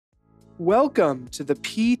Welcome to the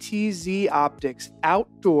PTZOptics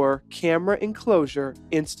outdoor camera enclosure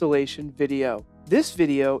installation video. This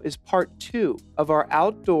video is part 2 of our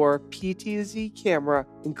outdoor PTZ camera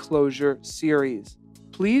enclosure series.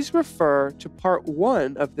 Please refer to part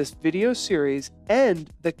 1 of this video series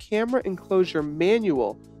and the camera enclosure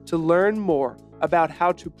manual to learn more about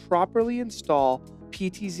how to properly install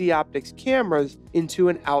PTZOptics cameras into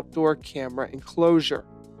an outdoor camera enclosure.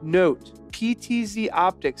 Note,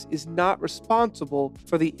 PTZOptics is not responsible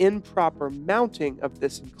for the improper mounting of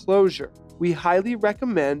this enclosure. We highly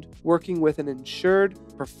recommend working with an insured,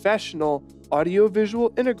 professional audiovisual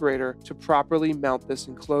integrator to properly mount this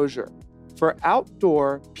enclosure. For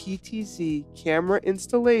outdoor PTZ camera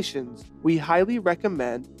installations, we highly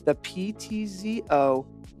recommend the PTZO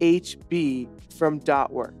HB from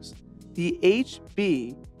Dotworkz. The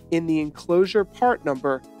HB in the enclosure part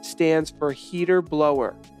number stands for heater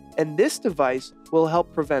blower, and this device will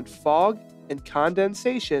help prevent fog and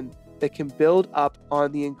condensation that can build up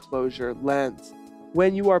on the enclosure lens.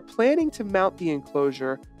 When you are planning to mount the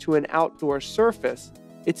enclosure to an outdoor surface,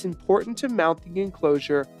 it's important to mount the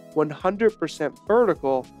enclosure 100%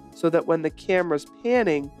 vertical so that when the camera's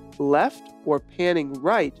panning left or panning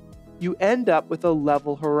right, you end up with a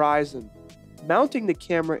level horizon. Mounting the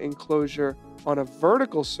camera enclosure on a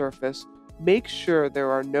vertical surface makes sure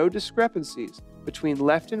there are no discrepancies between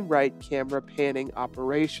left and right camera panning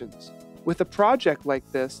operations. With a project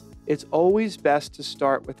like this, it's always best to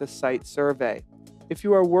start with a site survey. If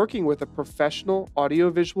you are working with a professional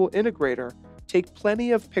audiovisual integrator, take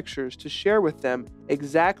plenty of pictures to share with them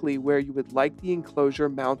exactly where you would like the enclosure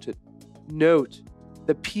mounted. Note,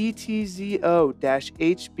 the PTZO-HB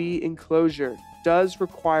enclosure does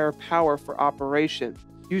require power for operation.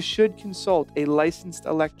 You should consult a licensed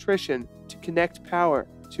electrician to connect power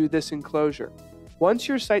to this enclosure. Once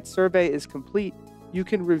your site survey is complete, you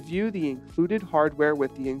can review the included hardware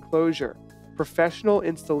with the enclosure. Professional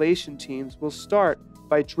installation teams will start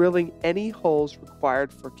by drilling any holes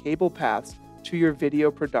required for cable paths to your video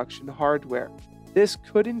production hardware. This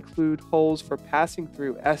could include holes for passing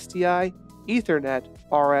through SDI, Ethernet,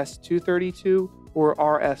 RS-232, or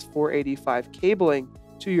RS-485 cabling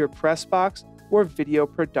to your press box or video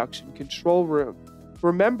production control room.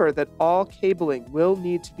 Remember that all cabling will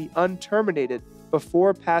need to be unterminated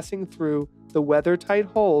before passing through the weather-tight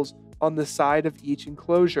holes on the side of each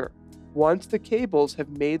enclosure. Once the cables have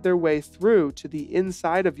made their way through to the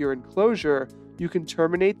inside of your enclosure, you can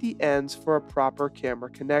terminate the ends for a proper camera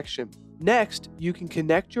connection. Next, you can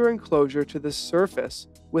connect your enclosure to the surface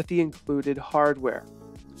with the included hardware.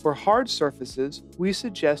 For hard surfaces, we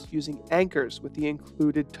suggest using anchors with the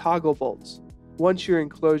included toggle bolts. Once your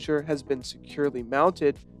enclosure has been securely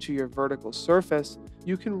mounted to your vertical surface,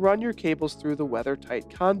 you can run your cables through the weather-tight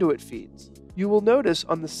conduit feeds. You will notice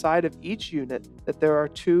on the side of each unit that there are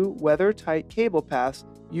 2 weather-tight cable paths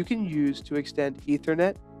you can use to extend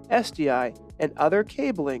Ethernet, SDI, and other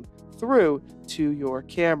cabling through to your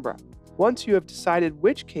camera. Once you have decided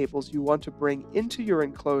which cables you want to bring into your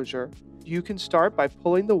enclosure, you can start by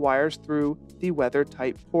pulling the wires through the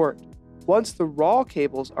weather-tight port. Once the raw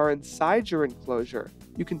cables are inside your enclosure,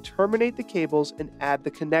 you can terminate the cables and add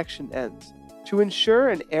the connection ends. To ensure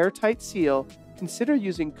an airtight seal, consider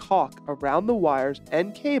using caulk around the wires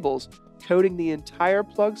and cables, coating the entire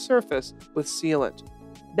plug surface with sealant.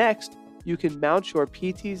 Next, you can mount your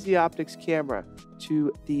PTZOptics camera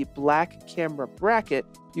to the black camera bracket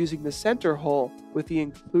using the center hole with the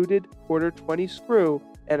included 1/4-20 screw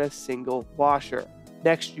and a single washer.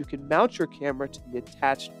 Next, you can mount your camera to the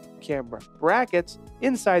attached camera brackets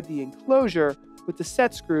inside the enclosure with the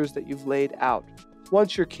set screws that you've laid out.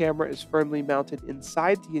 Once your camera is firmly mounted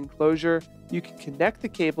inside the enclosure, you can connect the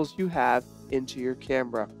cables you have into your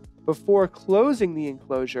camera. Before closing the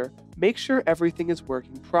enclosure, make sure everything is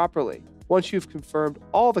working properly. Once you've confirmed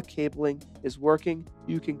all the cabling is working,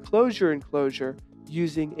 you can close your enclosure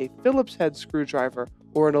using a Phillips head screwdriver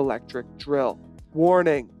or an electric drill.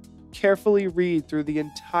 Warning: carefully read through the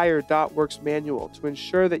entire Dotworkz manual to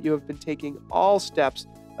ensure that you have been taking all steps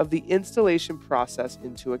of the installation process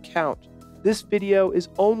into account. This video is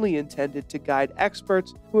only intended to guide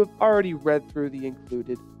experts who have already read through the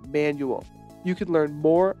included manual. You can learn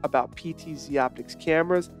more about PTZOptics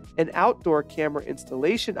cameras and outdoor camera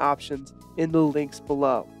installation options in the links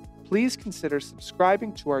below. Please consider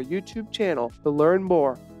subscribing to our YouTube channel to learn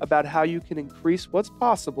more about how you can increase what's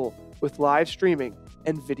possible with live streaming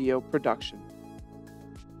and video production.